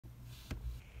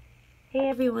Hey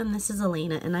everyone, this is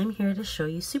Elena and I'm here to show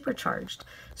you Supercharged.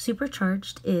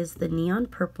 Supercharged is the neon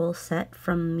purple set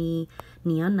from the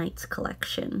Neon Nights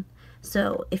collection.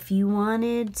 So if you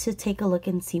wanted to take a look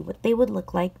and see what they would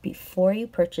look like before you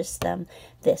purchase them,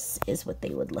 this is what they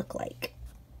would look like.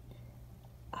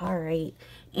 Alright,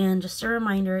 and just a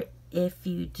reminder, if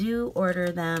you do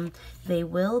order them, they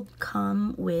will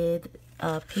come with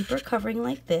a paper covering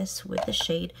like this with the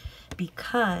shade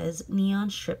because neon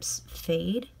strips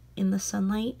fade in the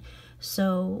sunlight.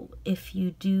 So if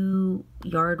you do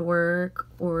yard work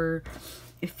or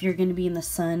if you're going to be in the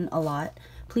sun a lot,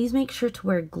 please make sure to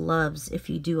wear gloves if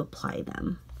you do apply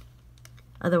them.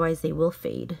 Otherwise they will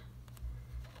fade.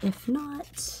 If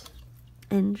not,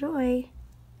 enjoy.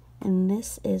 And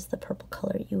this is the purple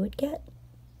color you would get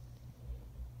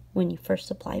when you first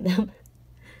apply them.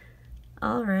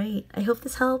 All right, I hope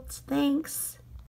this helped. Thanks.